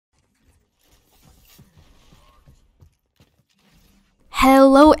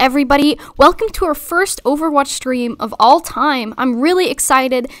Hello everybody, welcome to our first Overwatch stream of all time. I'm really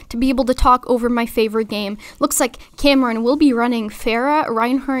excited to be able to talk over my favorite game. Looks like Cameron will be running Pharah,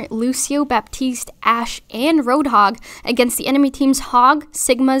 Reinhardt, Lucio, Baptiste, Ashe, and Roadhog against the enemy team's Hog,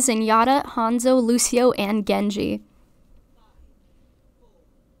 Sigma, Zenyatta, Hanzo, Lucio, and Genji.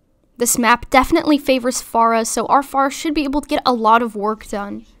 This map definitely favors Pharah, so our Pharah should be able to get a lot of work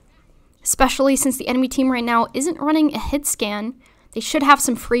done. Especially since the enemy team right now isn't running a hit scan. They should have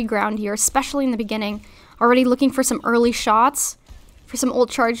some free ground here, especially in the beginning. Already looking for some early shots, for some ult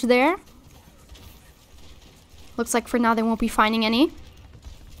charge there. Looks like for now they won't be finding any.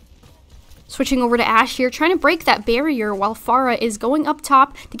 Switching over to Ashe here, trying to break that barrier while Pharah is going up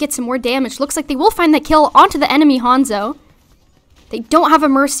top to get some more damage. Looks like they will find that kill onto the enemy Hanzo. They don't have a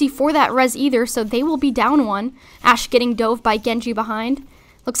mercy for that res either, so they will be down one. Ashe getting dove by Genji behind.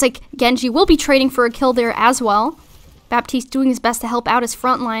 Looks like Genji will be trading for a kill there as well. Baptiste doing his best to help out his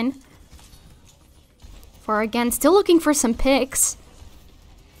front line. Pharah again, still looking for some picks.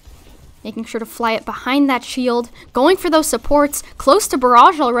 Making sure to fly it behind that shield. Going for those supports. Close to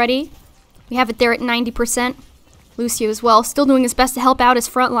barrage already. We have it there at 90%. Lucio as well, still doing his best to help out his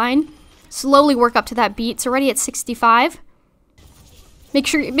front line. Slowly work up to that beat. It's already at 65.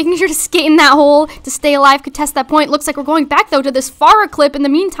 Making sure to skate in that hole to stay alive, contest that point. Looks like we're going back though to this Pharah clip. In the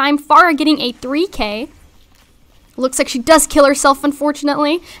meantime, Pharah getting a 3K. Looks like she does kill herself,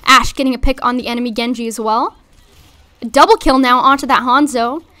 unfortunately. Ashe getting a pick on the enemy Genji as well. A double kill now onto that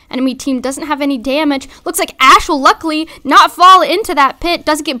Hanzo. Enemy team doesn't have any damage. Looks like Ashe will luckily not fall into that pit.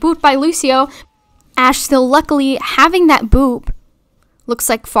 Does get booped by Lucio. Ashe still luckily having that boop. Looks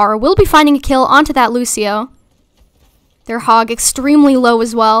like Pharah will be finding a kill onto that Lucio. Their Hog extremely low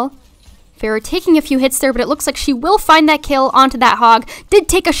as well. Pharah taking a few hits there, but it looks like she will find that kill onto that Hog. Did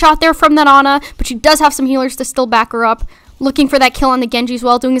take a shot there from that Ana, but she does have some healers to still back her up. Looking for that kill on the Genji as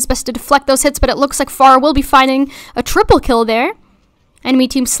well, doing his best to deflect those hits, but it looks like Pharah will be finding a triple kill there. Enemy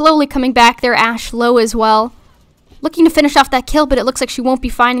team slowly coming back there, Ashe low as well. Looking to finish off that kill, but it looks like she won't be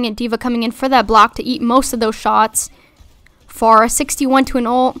finding it. D.Va coming in for that block to eat most of those shots. Pharah 61 to an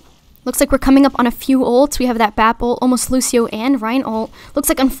ult. Looks like we're coming up on a few ults. We have that Bap ult, almost Lucio and Rein ult. Looks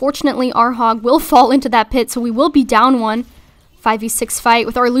like unfortunately our Hog will fall into that pit, so we will be down one. 5v6 fight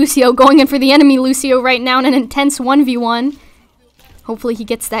with our Lucio going in for the enemy Lucio right now in an intense 1v1. Hopefully he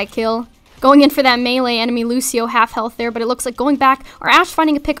gets that kill. Going in for that melee enemy Lucio, half health there, but it looks like going back. Our Ashe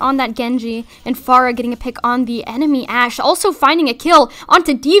finding a pick on that Genji, and Pharah getting a pick on the enemy Ashe. Also finding a kill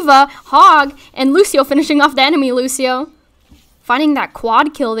onto D.Va, Hog, and Lucio finishing off the enemy Lucio. Finding that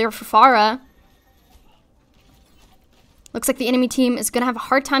quad kill there for Pharah. Looks like the enemy team is going to have a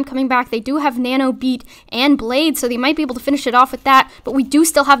hard time coming back. They do have Nano, Beat, and Blade, so they might be able to finish it off with that. But we do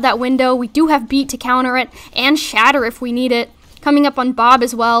still have that window. We do have Beat to counter it, and Shatter if we need it. Coming up on Bob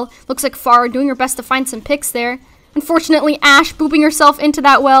as well. Looks like Pharah doing her best to find some picks there. Unfortunately, Ashe booping herself into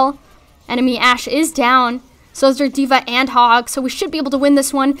that well. Enemy Ashe is down. So is their D.Va and Hog, so we should be able to win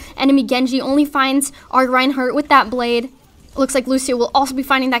this one. Enemy Genji only finds our Reinhardt with that Blade. Looks like Lucio will also be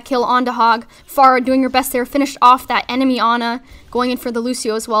finding that kill onto Hog. Pharah doing her best there, finished off that enemy Ana. Going in for the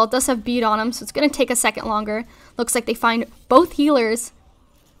Lucio as well. It does have beat on him, so it's going to take a second longer. Looks like they find both healers.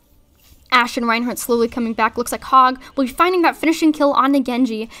 Ashe and Reinhardt slowly coming back. Looks like Hog will be finding that finishing kill onto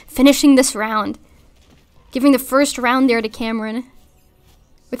Genji. Finishing this round. Giving the first round there to Cameron.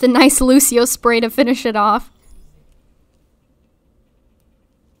 With a nice Lucio spray to finish it off.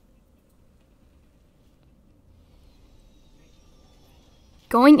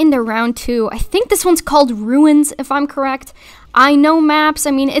 Going into round 2, I think this one's called Ruins, if I'm correct. I know maps,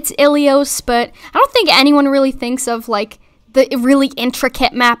 I mean, it's Ilios, but I don't think anyone really thinks of, like, the really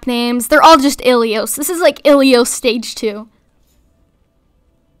intricate map names. They're all just Ilios. This is like Ilios Stage 2.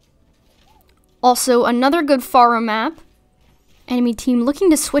 Also, another good Pharah map. Enemy team looking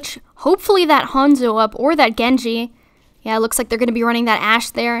to switch, hopefully that Hanzo up, or that Genji. Yeah, it looks like they're going to be running that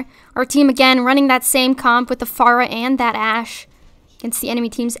Ashe there. Our team, again, running that same comp with the Pharah and that Ashe. Against the enemy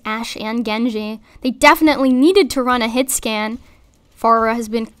team's Ashe and Genji. They definitely needed to run a hit scan. Pharah has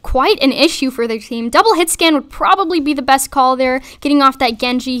been quite an issue for their team. Double hit scan would probably be the best call there. Getting off that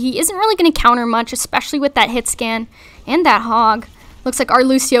Genji. He isn't really going to counter much, especially with that hit scan. And that Hog. Looks like our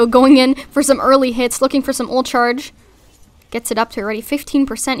Lucio going in for some early hits, looking for some ult charge. Gets it up to already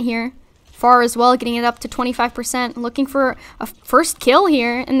 15% here. Pharah as well, getting it up to 25%. Looking for a first kill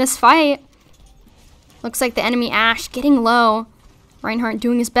here in this fight. Looks like the enemy Ashe getting low. Reinhardt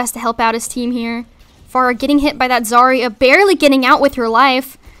doing his best to help out his team here. Pharah getting hit by that Zarya, barely getting out with her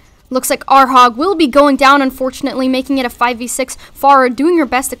life. Looks like our Hog will be going down, unfortunately, making it a 5v6. Pharah doing her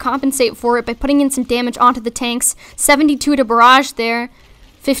best to compensate for it by putting in some damage onto the tanks. 72 to Barrage there,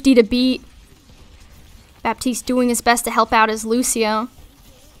 50 to beat. Baptiste doing his best to help out as Lucio.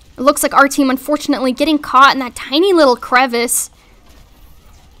 It looks like our team, unfortunately, getting caught in that tiny little crevice.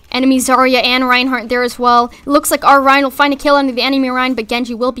 Enemy Zarya and Reinhardt there as well. It looks like our Rein will find a kill under the enemy Rein, but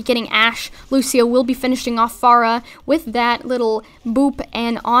Genji will be getting Ashe. Lucio will be finishing off Pharah with that little boop,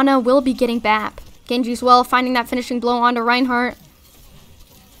 and Ana will be getting BAP. Genji as well, finding that finishing blow onto Reinhardt.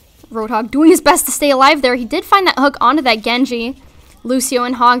 Roadhog doing his best to stay alive there. He did find that hook onto that Genji. Lucio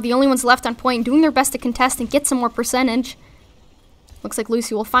and Hog, the only ones left on point, doing their best to contest and get some more percentage. Looks like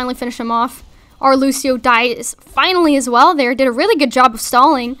Lucio will finally finish him off. Our Lucio dies finally as well there. Did a really good job of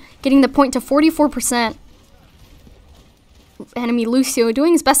stalling, getting the point to 44%. Enemy Lucio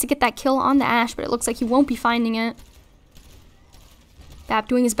doing his best to get that kill on the Ashe, but it looks like he won't be finding it. Bap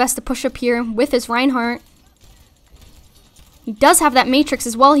doing his best to push up here with his Reinhardt. He does have that Matrix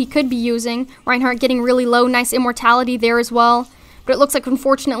as well he could be using. Reinhardt getting really low, nice immortality there as well. But it looks like,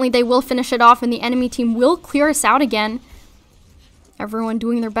 unfortunately, they will finish it off and the enemy team will clear us out again. Everyone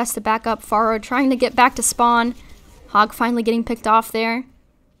doing their best to back up Pharah, trying to get back to spawn. Hog finally getting picked off there.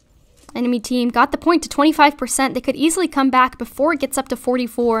 Enemy team got the point to 25%. They could easily come back before it gets up to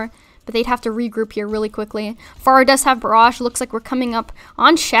 44, but they'd have to regroup here really quickly. Pharah does have Barrage. Looks like we're coming up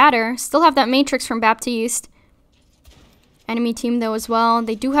on Shatter. Still have that Matrix from Baptiste. Enemy team, though, as well.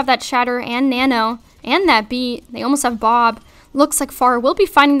 They do have that Shatter and Nano and that beat. They almost have Bob. Looks like Pharah will be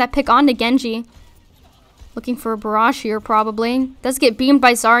finding that pick onto Genji. Looking for a Barrage here, probably. Does get beamed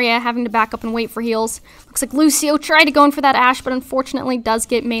by Zarya, having to back up and wait for heals. Looks like Lucio tried to go in for that Ashe, but unfortunately does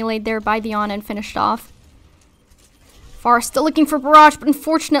get meleeed there by the Ana and finished off. Pharah still looking for Barrage, but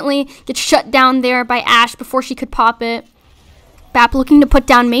unfortunately gets shut down there by Ashe before she could pop it. Bap looking to put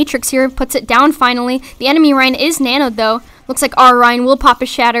down Matrix here, puts it down finally. The enemy Rein is nanoed, though. Looks like our Rein will pop a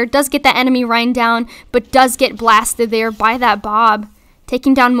Shatter, does get that enemy Rein down, but does get blasted there by that Bob.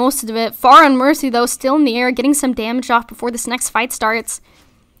 Taking down most of it. Pharah and Mercy, though, still in the air, getting some damage off before this next fight starts.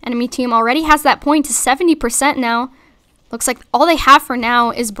 Enemy team already has that point to 70% now. Looks like all they have for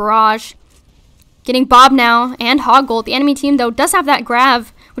now is Barrage. Getting Bob now and Hog Gold. The enemy team, though, does have that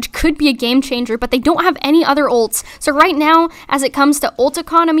Grav, which could be a game changer, but they don't have any other ults. So right now, as it comes to ult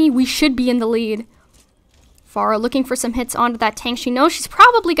economy, we should be in the lead. Pharah looking for some hits onto that tank. She knows she's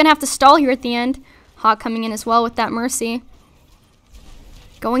probably going to have to stall here at the end. Hog coming in as well with that Mercy.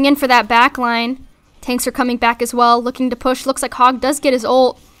 Going in for that back line. Tanks are coming back as well, looking to push. Looks like Hog does get his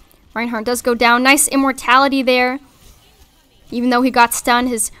ult. Reinhardt does go down. Nice immortality there. Even though he got stunned,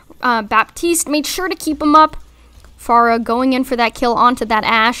 his Baptiste made sure to keep him up. Pharah going in for that kill onto that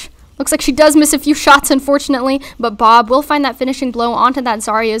Ashe. Looks like she does miss a few shots, unfortunately, but Bob will find that finishing blow onto that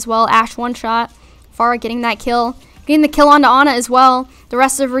Zarya as well. Ashe one shot. Pharah getting that kill. Getting the kill onto Ana as well. The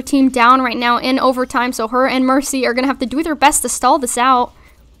rest of her team down right now in overtime, so her and Mercy are going to have to do their best to stall this out.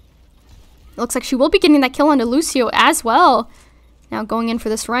 It looks like she will be getting that kill onto Lucio as well. Now going in for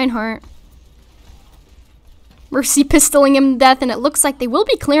this Reinhardt. Mercy pistoling him to death, and it looks like they will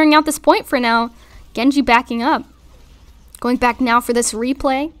be clearing out this point for now. Genji backing up. Going back now for this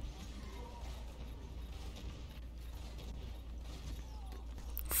replay.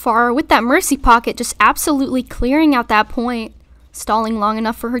 Pharah with that Mercy pocket, just absolutely clearing out that point. Stalling long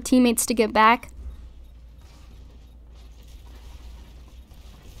enough for her teammates to get back.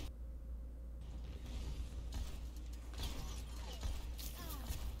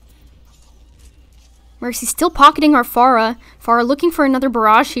 Mercy still pocketing our Pharah. Pharah looking for another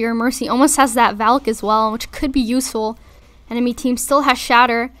Barrage here. Mercy almost has that Valk as well, which could be useful. Enemy team still has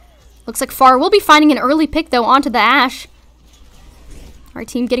Shatter. Looks like Pharah will be finding an early pick, though, onto the Ashe. Our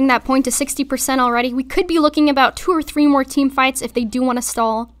team getting that point to 60% already. We could be looking about 2 or 3 more team fights if they do want to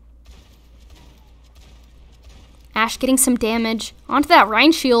stall. Ashe getting some damage. Onto that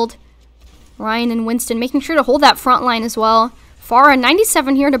Rein shield. Rein and Winston making sure to hold that front line as well. Pharah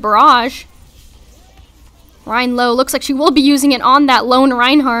 97 here to Barrage. Rein low. Looks like she will be using it on that lone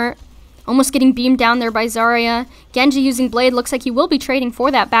Reinhardt. Almost getting beamed down there by Zarya. Genji using Blade. Looks like he will be trading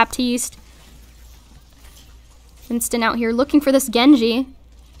for that Baptiste. Winston out here looking for this Genji.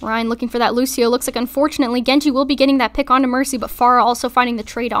 Rein looking for that Lucio. Looks like, unfortunately, Genji will be getting that pick onto Mercy, but Pharah also finding the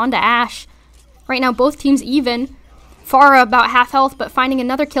trade onto Ashe. Right now, both teams even. Pharah about half health, but finding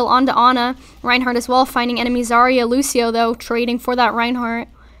another kill onto Ana. Reinhardt as well, finding enemy Zarya. Lucio, though, trading for that Reinhardt.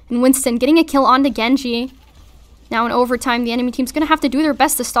 And Winston getting a kill onto Genji. Now in overtime, the enemy team's going to have to do their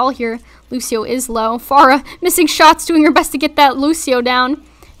best to stall here. Lucio is low. Pharah missing shots, doing her best to get that Lucio down.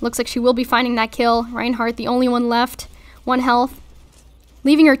 Looks like she will be finding that kill. Reinhardt, the only one left. 1 health.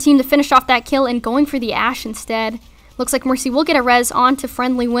 leaving her team to finish off that kill and going for the Ashe instead. Looks like Mercy will get a res onto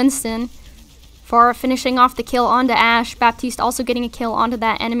friendly Winston. Pharah finishing off the kill onto Ashe. Baptiste also getting a kill onto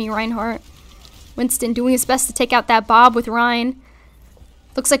that enemy Reinhardt. Winston doing his best to take out that Bob with Ryan.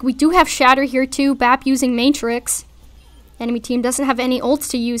 Looks like we do have Shatter here too. Bap using Matrix. Enemy team doesn't have any ults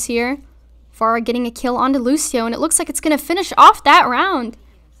to use here. Pharah getting a kill onto Lucio, and it looks like it's going to finish off that round.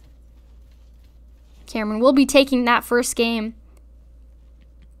 Cameron will be taking that first game.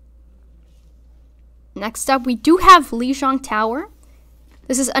 Next up, we do have Lijiang Tower.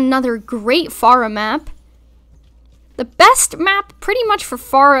 This is another great Pharah map. The best map pretty much for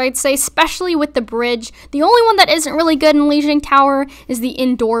Pharah, I'd say, especially with the bridge. The only one that isn't really good in Lijiang Tower is the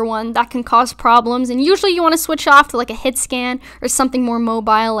indoor one. That can cause problems, and usually you want to switch off to like a hit scan or something more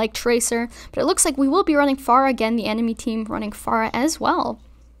mobile like Tracer. But it looks like we will be running Pharah again, the enemy team running Pharah as well.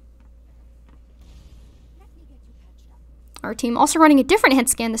 Our team also running a different hit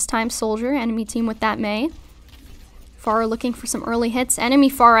scan this time, Soldier. Enemy team with that Mei. Pharah looking for some early hits. Enemy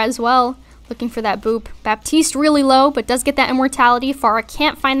Pharah as well, looking for that boop. Baptiste really low, but does get that immortality. Pharah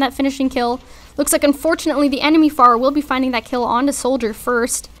can't find that finishing kill. Looks like, unfortunately, the enemy Pharah will be finding that kill onto Soldier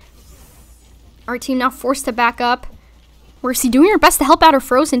first. Our team now forced to back up. Mercy doing her best to help out her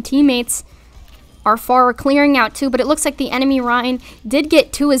frozen teammates. Our Pharah clearing out too, but it looks like the enemy Ryan did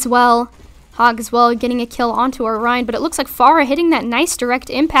get two as well. Hog as well getting a kill onto our Ryan, but it looks like Pharah hitting that nice direct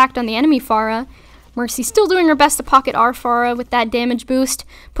impact on the enemy Pharah. Mercy still doing her best to pocket our Pharah with that damage boost,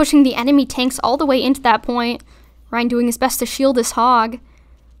 pushing the enemy tanks all the way into that point. Ryan doing his best to shield his Hog.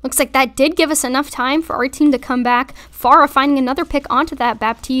 Looks like that did give us enough time for our team to come back. Pharah finding another pick onto that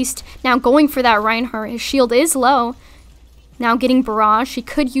Baptiste, now going for that Reinhardt. His shield is low. Now getting Barrage, she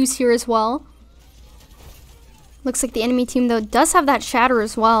could use here as well. Looks like the enemy team, though, does have that Shatter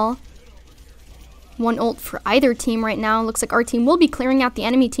as well. One ult for either team right now. Looks like our team will be clearing out the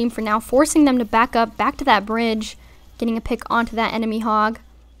enemy team for now, forcing them to back up, back to that bridge. Getting a pick onto that enemy Hog.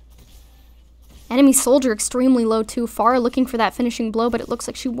 Enemy Soldier extremely low too. Pharah looking for that finishing blow, but it looks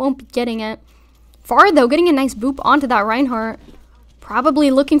like she won't be getting it. Pharah, though, getting a nice boop onto that Reinhardt. Probably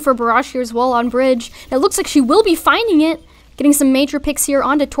looking for Barrage here as well on bridge. It looks like she will be finding it. Getting some major picks here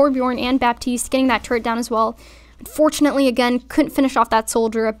onto Torbjorn and Baptiste. Getting that turret down as well. Unfortunately, again, couldn't finish off that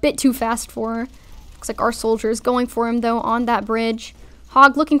Soldier. A bit too fast for her. Looks like our Soldier is going for him, though, on that bridge.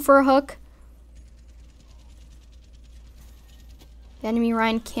 Hog looking for a hook. The enemy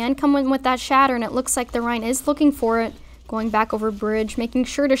Ryan can come in with that Shatter, and it looks like the Ryan is looking for it. Going back over bridge, making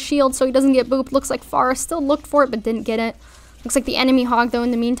sure to shield so he doesn't get booped. Looks like Pharah still looked for it, but didn't get it. Looks like the enemy Hog, though, in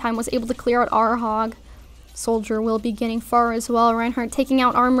the meantime, was able to clear out our Hog. Soldier will be getting Pharah as well. Reinhardt taking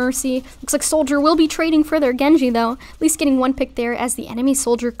out our Mercy. Looks like Soldier will be trading for their Genji, though. At least getting one pick there as the enemy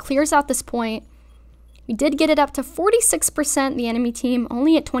Soldier clears out this point. We did get it up to 46%, the enemy team,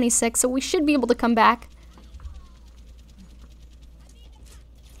 only at 26%, so we should be able to come back.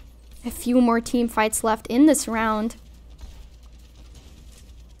 A few more team fights left in this round.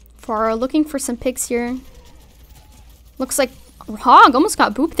 Pharah looking for some picks here. Looks like Hog almost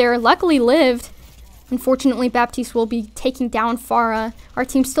got booped there, luckily lived. Unfortunately, Baptiste will be taking down Pharah. Our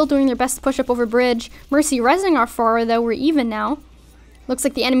team's still doing their best to push up over bridge. Mercy resing our Pharah, though. We're even now. Looks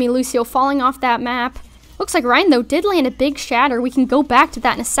like the enemy Lucio falling off that map. Looks like Ryan, though, did land a big Shatter. We can go back to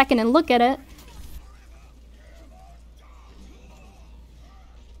that in a second and look at it.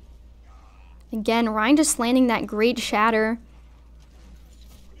 Again, Ryan just landing that great Shatter.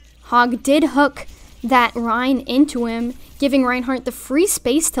 Hog did hook that Ryan into him, giving Reinhardt the free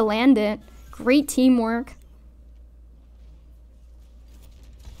space to land it. Great teamwork.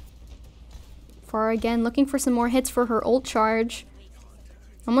 Pharah again looking for some more hits for her ult charge.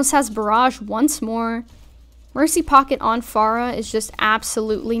 Almost has Barrage once more. Mercy pocket on Pharah is just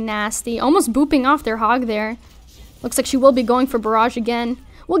absolutely nasty. Almost booping off their Hog there. Looks like she will be going for Barrage again.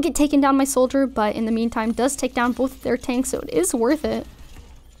 Will get taken down by Soldier, but in the meantime does take down both of their tanks, so it is worth it.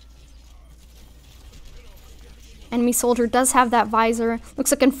 Enemy Soldier does have that visor.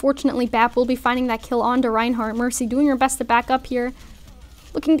 Looks like, unfortunately, Bap will be finding that kill onto Reinhardt. Mercy doing her best to back up here.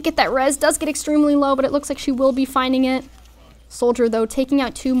 Looking to get that res. Does get extremely low, but it looks like she will be finding it. Soldier, though, taking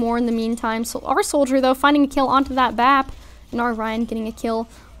out two more in the meantime. So our Soldier, though, finding a kill onto that Bap. And our Ryan getting a kill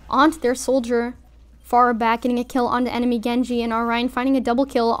onto their Soldier. Pharah back getting a kill onto enemy Genji. And our Ryan finding a double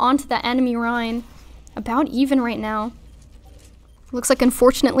kill onto that enemy Ryan. About even right now. Looks like,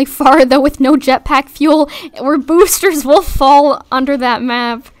 unfortunately, Pharah, though, with no jetpack fuel, or boosters will fall under that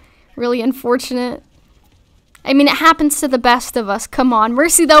map. Really unfortunate. I mean, it happens to the best of us. Come on.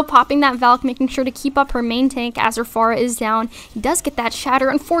 Mercy, though, popping that Valk, making sure to keep up her main tank as her Pharah is down. He does get that Shatter.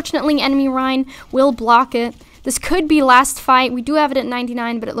 Unfortunately, enemy Ryan will block it. This could be last fight. We do have it at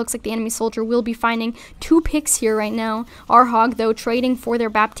 99, but it looks like the enemy soldier will be finding 2 picks here right now. Our Hog, though, trading for their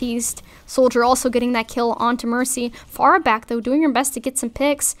Baptiste. Soldier also getting that kill onto Mercy. Pharah back, though, doing her best to get some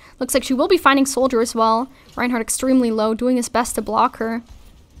picks. Looks like she will be finding Soldier as well. Reinhardt extremely low, doing his best to block her.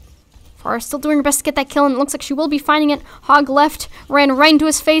 Pharah still doing her best to get that kill, and it looks like she will be finding it. Hog left, ran right into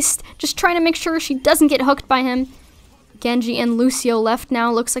his face, just trying to make sure she doesn't get hooked by him. Genji and Lucio left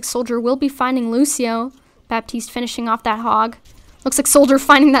now. Looks like Soldier will be finding Lucio. Baptiste finishing off that Hog. Looks like Soldier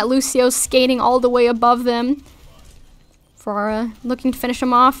finding that Lucio, skating all the way above them. Pharah looking to finish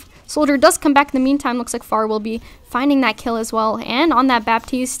him off. Soldier does come back in the meantime. Looks like Pharah will be finding that kill as well. And on that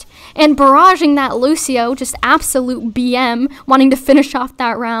Baptiste. And barraging that Lucio. Just absolute BM. Wanting to finish off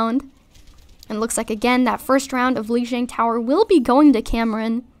that round. And looks like, again, that first round of Lijiang Tower will be going to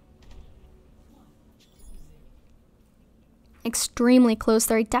Cameron. Extremely close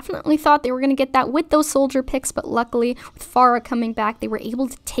there. I definitely thought they were going to get that with those soldier picks, but luckily, with Pharah coming back, they were able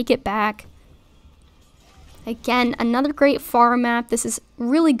to take it back. Again, another great Pharah map. This is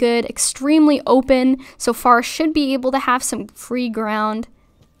really good, extremely open, so Pharah should be able to have some free ground.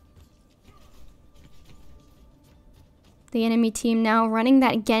 The enemy team now running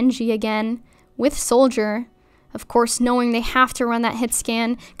that Genji again with Soldier. Of course, knowing they have to run that hit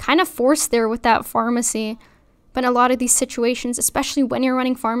scan, kind of forced there with that pharmacy. But in a lot of these situations, especially when you're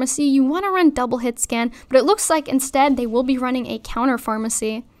running pharmacy, you want to run double hit scan, but it looks like instead they will be running a counter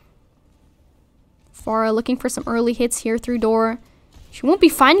pharmacy. Pharah looking for some early hits here through door. She won't be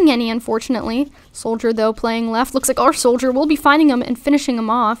finding any, unfortunately. Soldier, though, playing left. Looks like our Soldier will be finding him and finishing him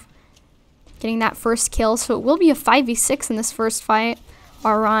off. Getting that first kill, so it will be a 5v6 in this first fight.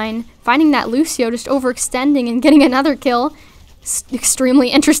 Our Rhine finding that Lucio, just overextending and getting another kill. Extremely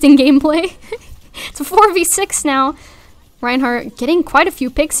interesting gameplay. It's a 4v6 now. Reinhardt getting quite a few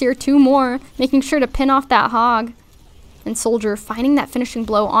picks here, 2 more, making sure to pin off that Hog. And Soldier finding that finishing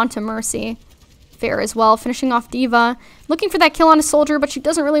blow onto Mercy. Fair as well, finishing off Diva. Looking for that kill on a Soldier, but she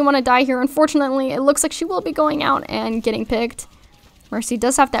doesn't really want to die here. Unfortunately, it looks like she will be going out and getting picked. Mercy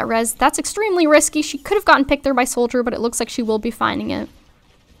does have that res. That's extremely risky. She could have gotten picked there by Soldier, but it looks like she will be finding it.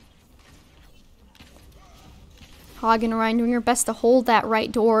 Hog and Ryan doing her best to hold that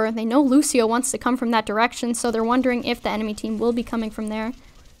right door. They know Lucio wants to come from that direction, so they're wondering if the enemy team will be coming from there.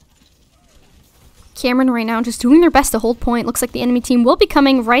 Cameron right now just doing their best to hold point. Looks like the enemy team will be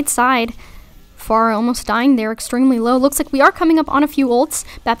coming right side. Pharah almost dying there, extremely low. Looks like we are coming up on a few ults.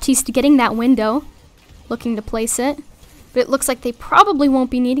 Baptiste getting that window, looking to place it. But it looks like they probably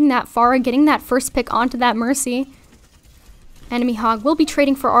won't be needing that. Pharah getting that first pick onto that Mercy. Enemy Hog will be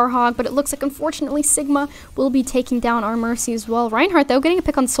trading for our Hog, but it looks like, unfortunately, Sigma will be taking down our Mercy as well. Reinhardt, though, getting a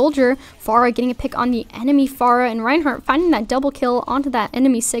pick on Soldier. Pharah getting a pick on the enemy Pharah, and Reinhardt finding that double kill onto that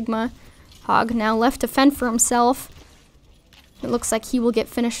enemy Sigma. Hog now left to fend for himself. It looks like he will get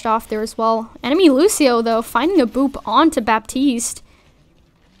finished off there as well. Enemy Lucio, though, finding a boop onto Baptiste.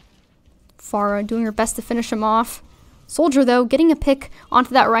 Pharah doing her best to finish him off. Soldier, though, getting a pick onto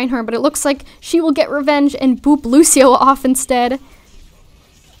that Reinhardt, but it looks like she will get revenge and boop Lucio off instead.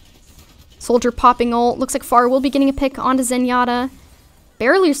 Soldier popping ult. Looks like Pharah will be getting a pick onto Zenyatta.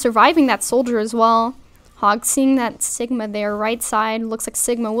 Barely surviving that Soldier as well. Hog seeing that Sigma there, right side. Looks like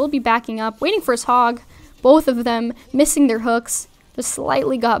Sigma will be backing up, waiting for his Hog. Both of them missing their hooks. Just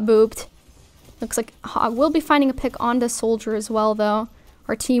slightly got booped. Looks like Hog will be finding a pick onto Soldier as well, though.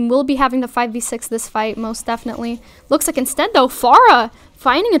 Our team will be having the 5v6 this fight, most definitely. Looks like instead, though, Pharah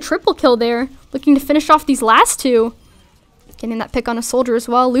finding a triple kill there, looking to finish off these last 2. Getting that pick on a Soldier as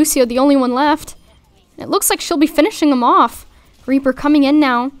well. Lucio, the only one left. And it looks like she'll be finishing him off. Reaper coming in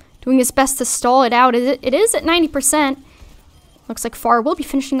now, doing his best to stall it out. It is at 90%. Looks like Pharah will be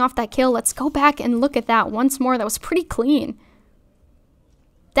finishing off that kill. Let's go back and look at that once more. That was pretty clean.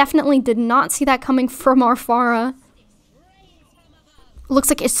 Definitely did not see that coming from our Pharah. Looks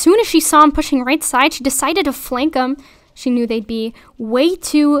like as soon as she saw him pushing right side, she decided to flank him. She knew they'd be way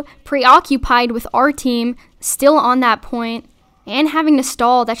too preoccupied with our team, still on that point, and having to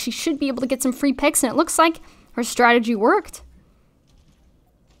stall, that she should be able to get some free picks, and it looks like her strategy worked.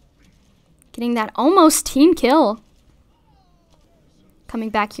 Getting that almost team kill. Coming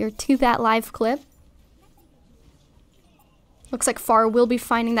back here to that live clip. Looks like Pharah will be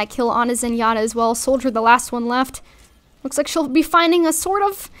finding that kill on a Zenyatta as well. Soldier, the last one left. Looks like she'll be finding a sort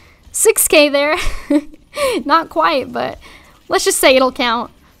of 6k there. Not quite, but let's just say it'll count.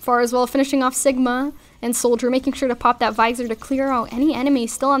 Pharah as well, finishing off Sigma and Soldier, making sure to pop that visor to clear out any enemy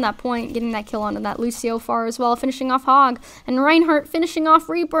still on that point, getting that kill onto that Lucio. Pharah as well, finishing off Hog. And Reinhardt finishing off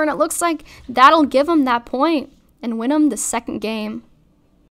Reaper, and it looks like that'll give him that point and win him the second game.